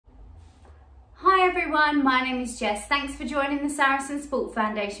everyone, my name is Jess. Thanks for joining the Saracens Sport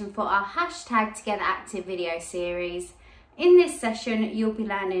Foundation for our #TogetherActive video series. In this session, you'll be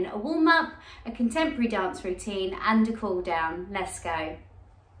learning a warm-up, a contemporary dance routine and a cool-down. Let's go.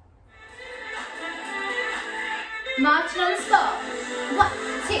 Marching on the spot. 1,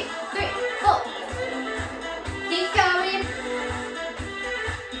 2, 3, 4. Keep going.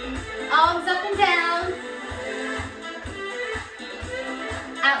 Arms up and down.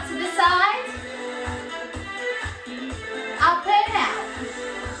 Out to the side. Up and out.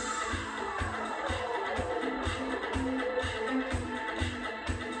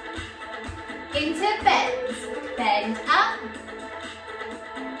 Into bends. Bend up.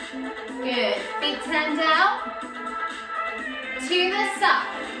 Good. Feet turned out. To the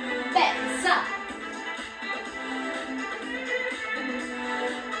side. Bend up.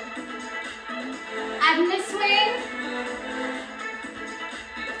 And the swing.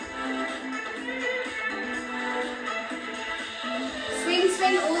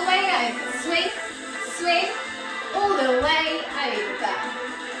 Swing all the way over. Swing, swing, all the way over.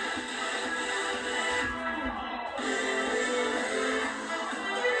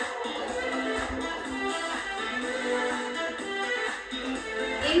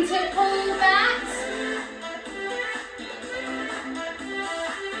 Into pull back.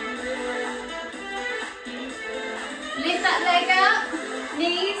 Lift that leg up,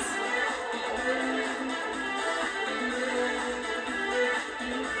 knees.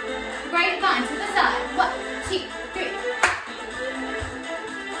 Great line to the side. 1, 2, 3.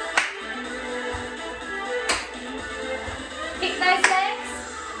 Kick those legs.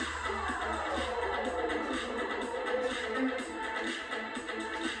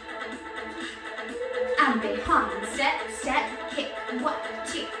 And behind. Step, step, kick. 1,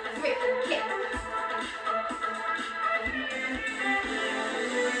 2, 3, kick.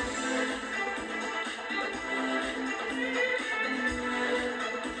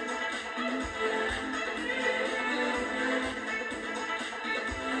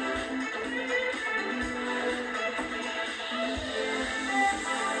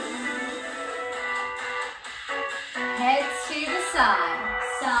 Head to the side,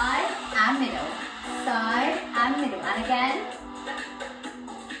 side and middle, side and middle, and again.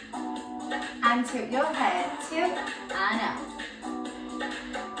 And tilt your head, tilt and up.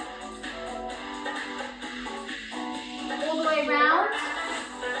 All the way round.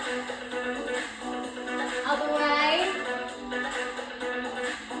 Other way.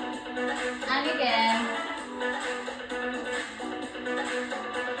 And again.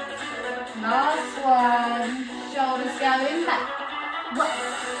 Last one. Shoulders going back. 1,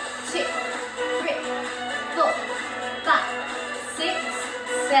 2, 3, 4, 5, 6,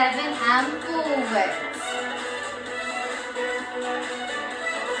 7, and forwards.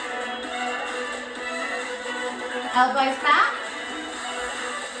 Elbows back.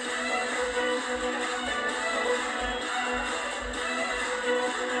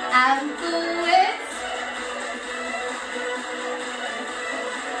 And forwards.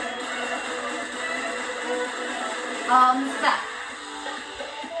 Arms back.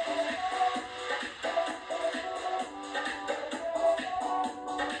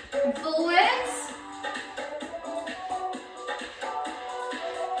 And forwards.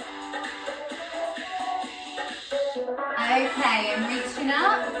 Okay, and reaching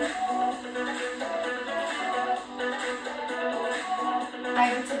up.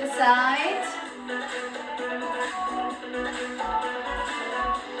 Over to the side.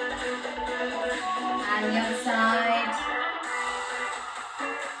 And the other side.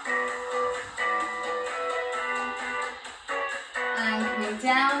 And coming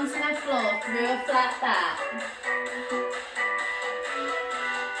down to the floor through a flat back.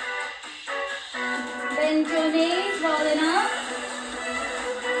 Bend your knees, rolling up.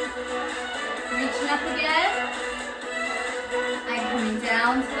 Reaching up again. And coming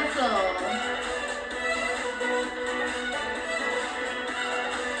down to the floor.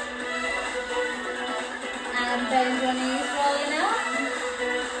 And bend your knees, rolling up.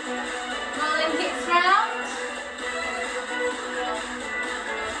 Rolling hips round.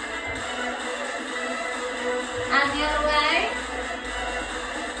 And the other way.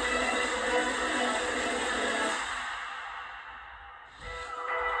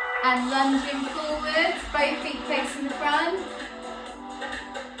 And lunging forwards, both feet facing the front.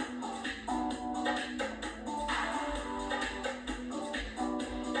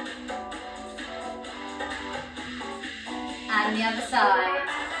 And the other side.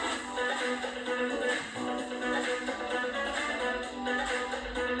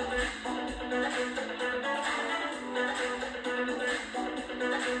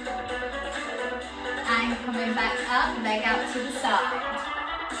 coming back up, leg out to the side.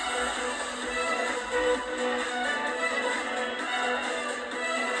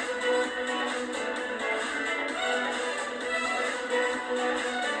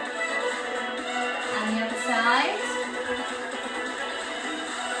 And the other side.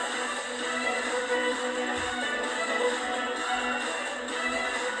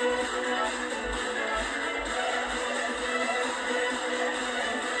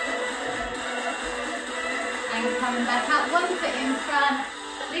 And coming back up, one foot in front,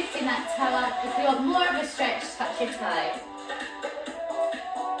 lifting that toe up. If you want more of a stretch, touch your toe.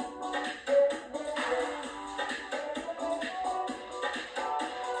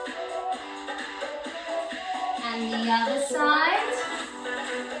 And the other side.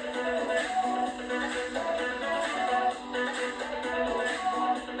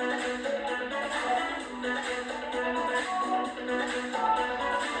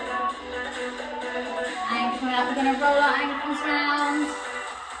 And coming up, we're going to roll our ankles round.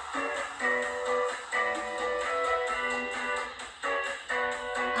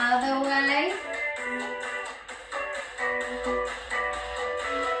 Other way.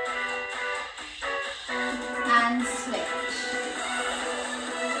 And switch.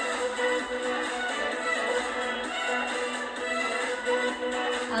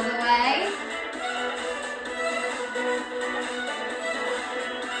 Other way.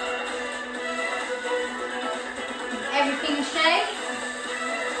 Everything in shape.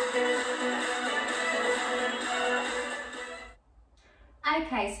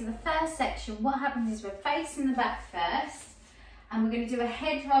 Okay, so the first section, what happens is we're facing the back first, and we're going to do a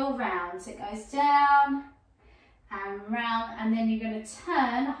head roll round. So it goes down and round, and then you're going to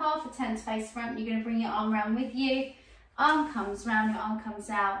turn, half a turn to face front. You're going to bring your arm round with you. Arm comes round, your arm comes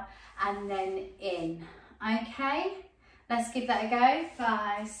out, and then in. Okay, let's give that a go.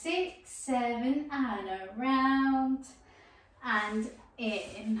 5, 6, 7, and around and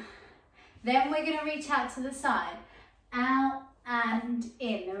in. Then we're going to reach out to the side, out and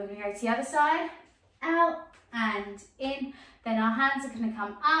in. Then we're going to go to the other side, out and in. Then our hands are going to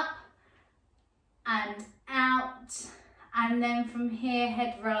come up and out, and then from here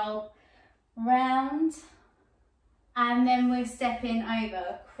head roll round, and then we're stepping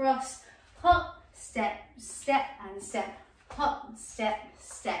over, cross, hop, step, step and step, hop, step,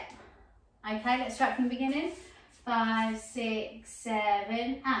 step. Okay, let's start from the beginning. 5, 6,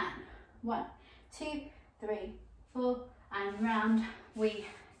 7 and 1, 2, 3, 4 and round we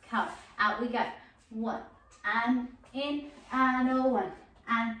come. Out we go. 1 and in and a 1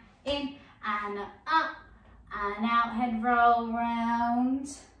 and in and up and out, head roll round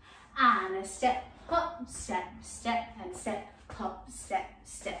and a step, hop, step, step and step, hop, step,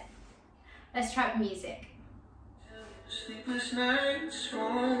 step. Let's try with music. Sleepless nights,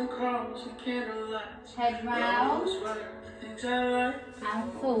 phone calls and candlelight. Head round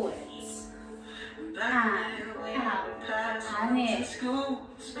and forwards. And out and in.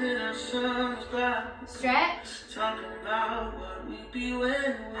 Stretch.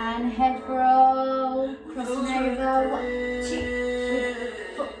 And head roll. Crossing over. 1, 2,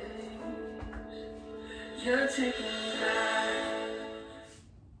 3, 4. You're taking me back.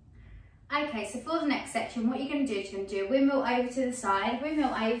 Okay, so for the next section, what you're going to do is you're going to do a windmill over to the side,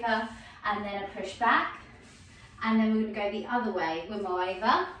 windmill over, and then a push back. And then we're going to go the other way, windmill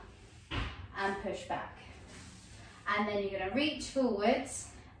over, and push back. And then you're going to reach forwards,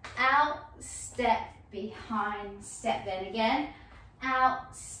 out, step, behind, step, then again,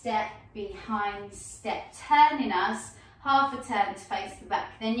 out, step, behind, step, turning us half a turn to face the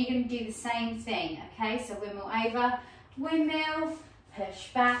back. Then you're going to do the same thing, okay? So windmill over, windmill, push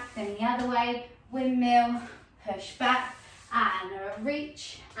back, then the other way, windmill, push back, and a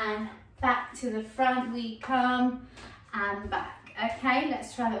reach, and back to the front we come, and back. Okay,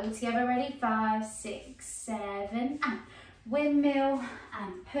 let's try that all together. Ready? 5, 6, 7, and windmill,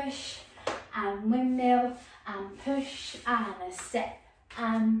 and push, and windmill, and push, and a step,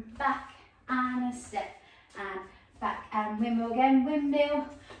 and back, and a step, and back, and windmill again, windmill,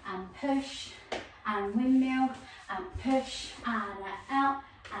 and push, and windmill, and push, and out,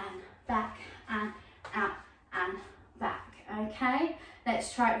 and back, and out, and back. Okay,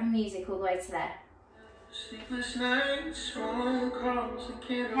 let's try it with music all the way to there. Sleepless nights, phone calls and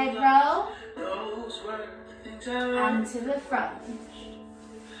candlelight. Head roll. Those were the things I liked. And to the front.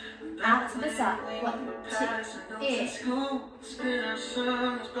 Out to the side. 1, 2, in.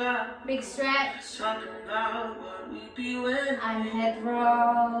 Big stretch. And head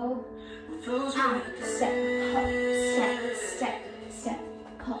roll. And step, hop, step, step, step,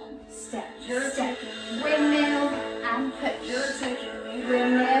 hop, step, step. Windmill and push.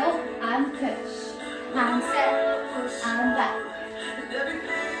 Windmill and push. and step, and back.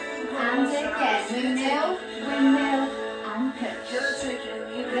 And again, windmill, windmill, and push.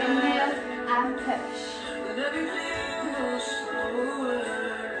 Windmill, and push.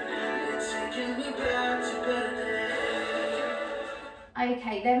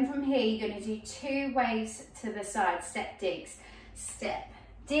 Okay, then from here you're going to do 2 waves to the side, step digs. Step,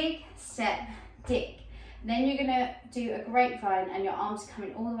 dig, step, dig. Then you're going to do a grapevine and your arms are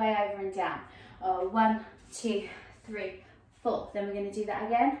coming all the way over and down. 1, 2, 3, 4. Then we're going to do that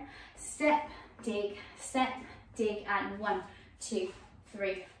again. Step, dig, and 1, 2,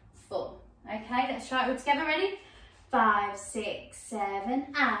 3, 4. Okay, let's try it all together. Ready? 5, 6, 7,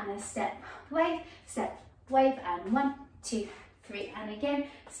 and a step, wave, and 1, 2, 3, and again,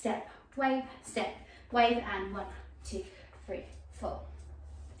 step, wave, and 1, 2, 3, 4.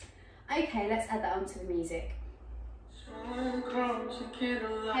 Okay, let's add that onto the music.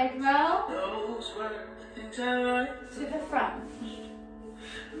 Head roll to the front,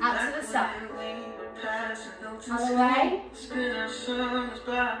 out to the side, other way,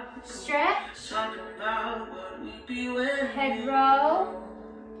 stretch, head roll,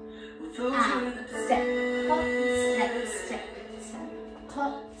 and step, hop, step,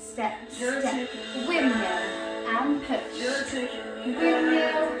 hop, step, windmill and push,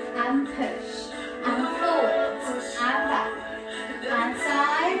 windmill and push, and forwards and back, and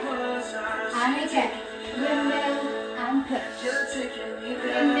side, and again, windmill and push,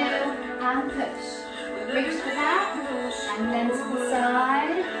 windmill and push, reach the back, and then to the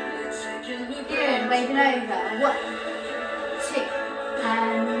side, good, wave it over, 1, 2,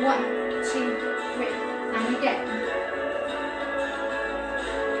 and 1, 2, 3, and again.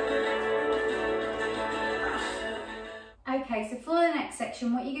 Okay, so for the next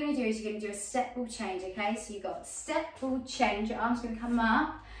section, what you're going to do is you're going to do a step ball change, okay? So you've got step ball change, your arm's going to come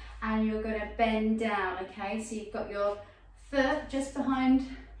up and you're going to bend down, okay? So you've got your foot just behind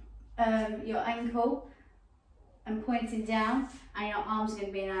your ankle and pointing down, and your arm's going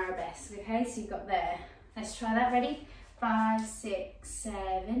to be in arabesque, okay? So you've got there. Let's try that, ready? 5, 6,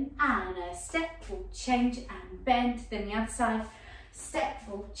 7, and a step ball change and bend. Then the other side, step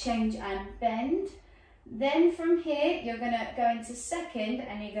ball change and bend. Then from here, you're going to go into second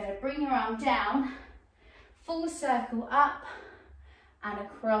and you're going to bring your arm down, full circle up and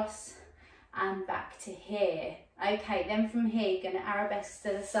across and back to here. Okay, then from here, you're going to arabesque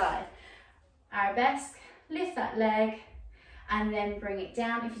to the side. Arabesque, lift that leg and then bring it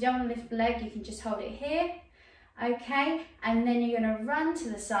down. If you don't want to lift the leg, you can just hold it here. Okay, and then you're going to run to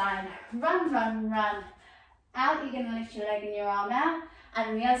the side, run, run, run. Out, you're going to lift your leg and your arm out.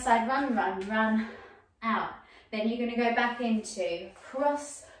 And on the other side, run, run, run. Out. Then you're going to go back into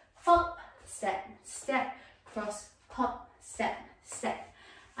cross, hop, step, step, cross, hop, step, step.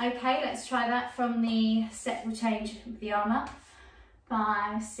 Okay, let's try that from the step will change with the arm up.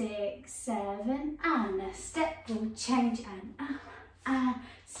 5, 6, 7, and a step will change and up, and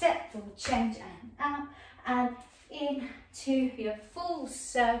step will change and up, and into your full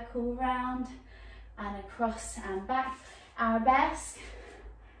circle round, and across and back, arabesque,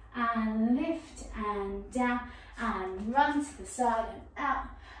 and lift and down and run to the side and out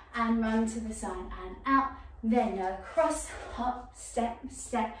and run to the side and out. Then a cross, hop, step,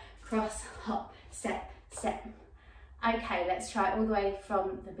 step, cross, hop, step, step. Okay, let's try it all the way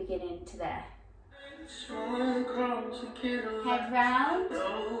from the beginning to there. Head round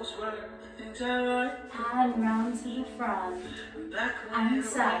and round to the front and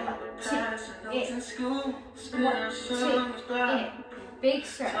side, 2, in, 1, 2, in. Big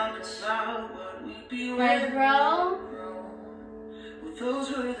stretch. Head roll. Cross,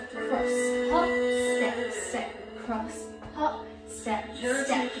 hop, step, step, cross, hop, step,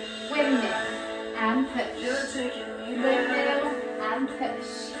 step. Windmill and push. Windmill and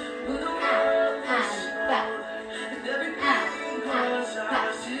push. Out and back. Out and back.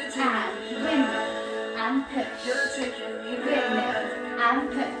 And windmill and push. Windmill and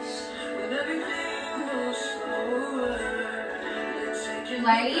push.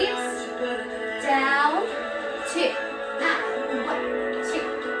 Waves, down, 2, and 1, 2,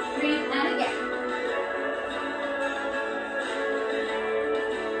 3, and again.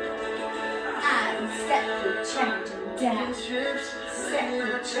 And step will change and down, step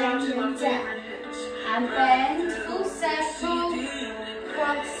will change and down, and bend, full circle,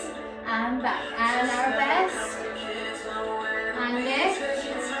 cross and back, and arabesque, and lift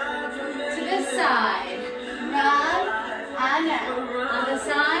to the side, run and out. Other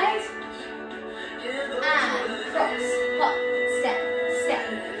side, and cross, hop, step, step,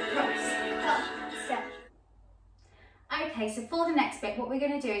 cross, hop, step. Okay, so for the next bit, what we're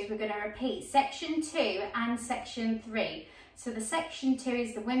going to do is we're going to repeat section 2 and section 3. So the section 2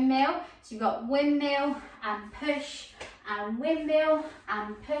 is the windmill. So you've got windmill and push and windmill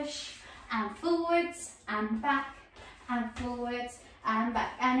and push and forwards and back and forwards and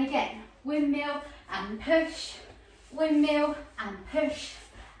back. And again, windmill and push, windmill and push,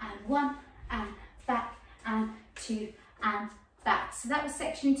 and 1 and back and 2 and back. So that was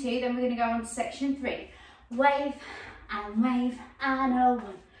section 2. Then we're going to go on to section 3. Wave and wave and a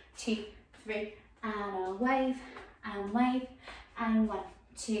 1, 2, 3 and a wave and 1,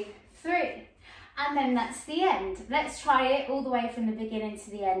 2, 3. And then that's the end. Let's try it all the way from the beginning to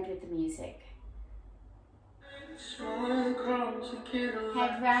the end with the music.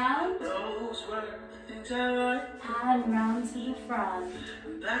 Head round and round to the front,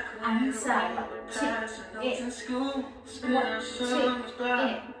 and so 2 in, 1, 2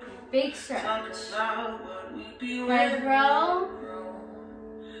 in, big stretch, head roll,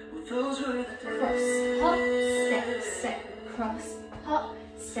 cross, hop, step, step, cross, hop,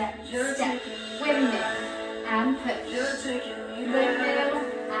 step, step, windmill and push, windmill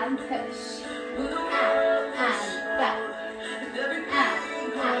and push, out and back, out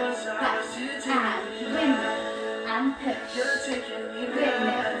and back, and windmill and push,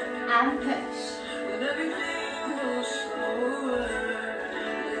 windmill and push.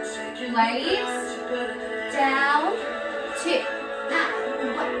 Waves, down, 2,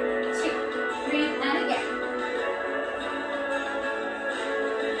 and 1, 2, 3, and again.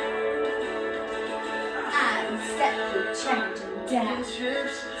 And step, keep changing down,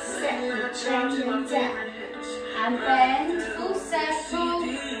 step, keep changing down, and bend, full circle,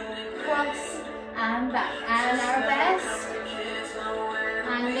 cross, and back, and arabesque,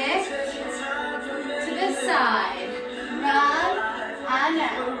 and lift, to the side, run, and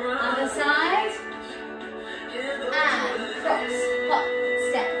out, other side, and cross, hop,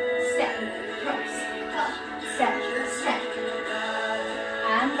 step, step, cross, hop, step, step,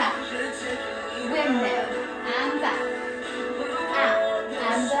 and back, windmill, and back, out,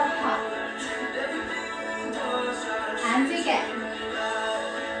 and a hop, and again.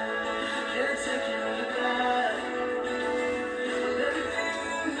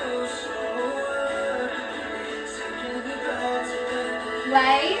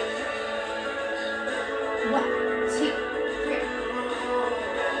 Wave, 1, 2, 3.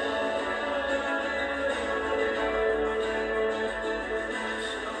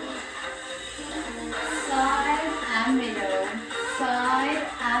 Side and middle, side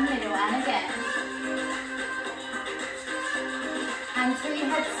and middle, and again. Until your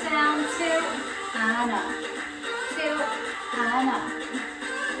head's down, tilt and up, tilt and up.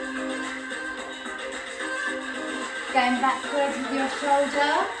 Going backwards with your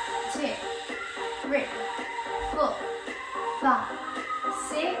shoulder, 2, 3, 4, 5,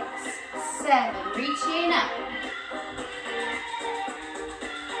 6, 7, reaching up.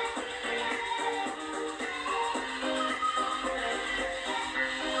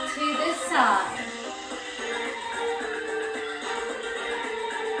 To the side.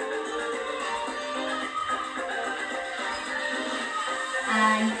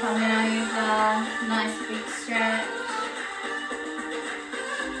 And coming over, nice big stretch.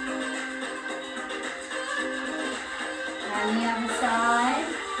 And the other side.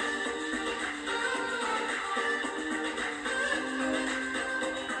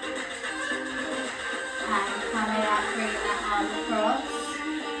 And coming up, bring that arm across.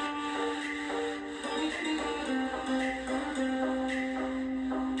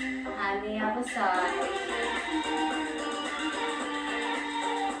 And the other side.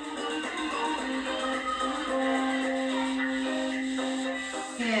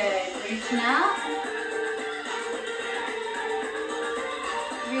 Good, reaching up.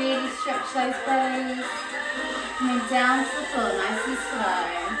 Really stretch those bellies. Coming down to the floor, nice and slow.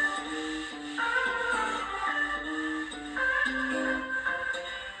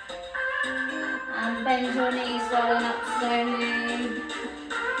 And bend your knees, rolling up slowly.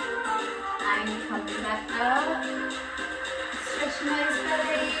 And coming back up. Stretching those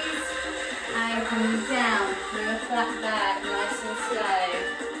bellies. And coming down through a flat back, nice and slow.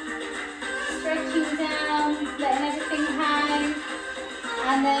 Stretching down, letting everything hang.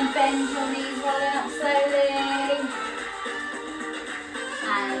 And then bend your knees, rolling up slowly.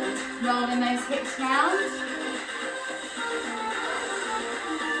 And rolling those hips round.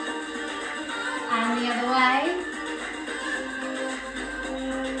 And the other way.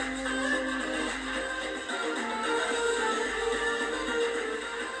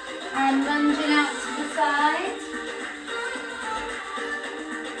 And lunging out to the side.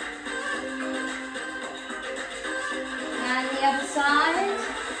 And the other side.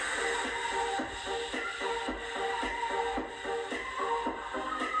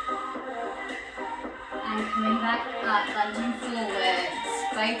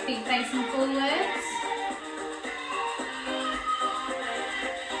 both feet facing forwards.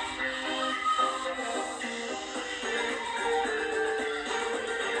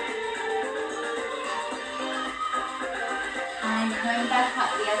 And coming back up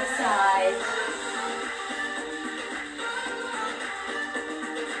the other side.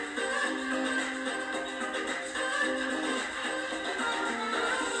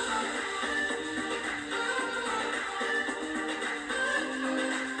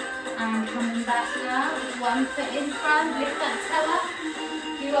 And coming back up, one foot in front, lift that toe up.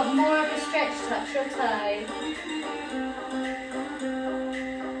 If you want more of a stretch, touch your toe.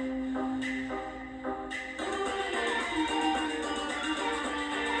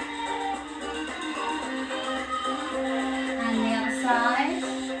 And the other side.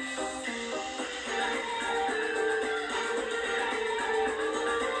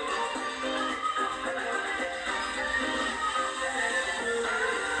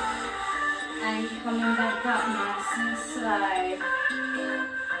 And coming back up nice and slow.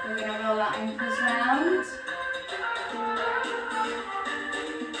 We're going to roll our ankles round.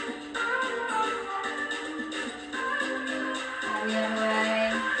 And the other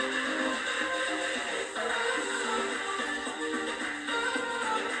way.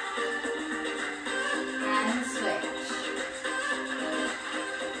 And switch.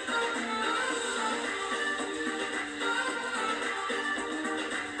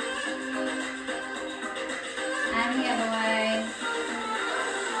 And the other way.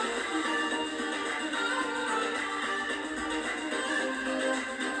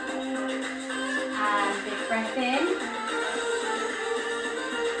 And big breath in.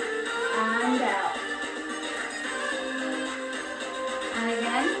 And out. And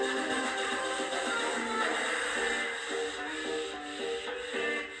again.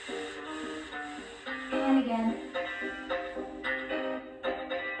 And again.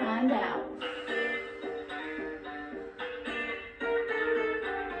 And out.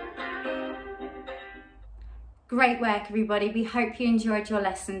 Great work, everybody. We hope you enjoyed your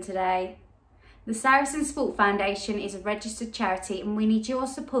lesson today. The Saracens Sport Foundation is a registered charity and we need your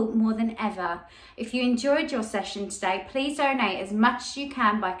support more than ever. If you enjoyed your session today, please donate as much as you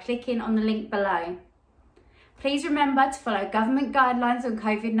can by clicking on the link below. Please remember to follow government guidelines on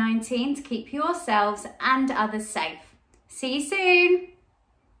COVID-19 to keep yourselves and others safe. See you soon.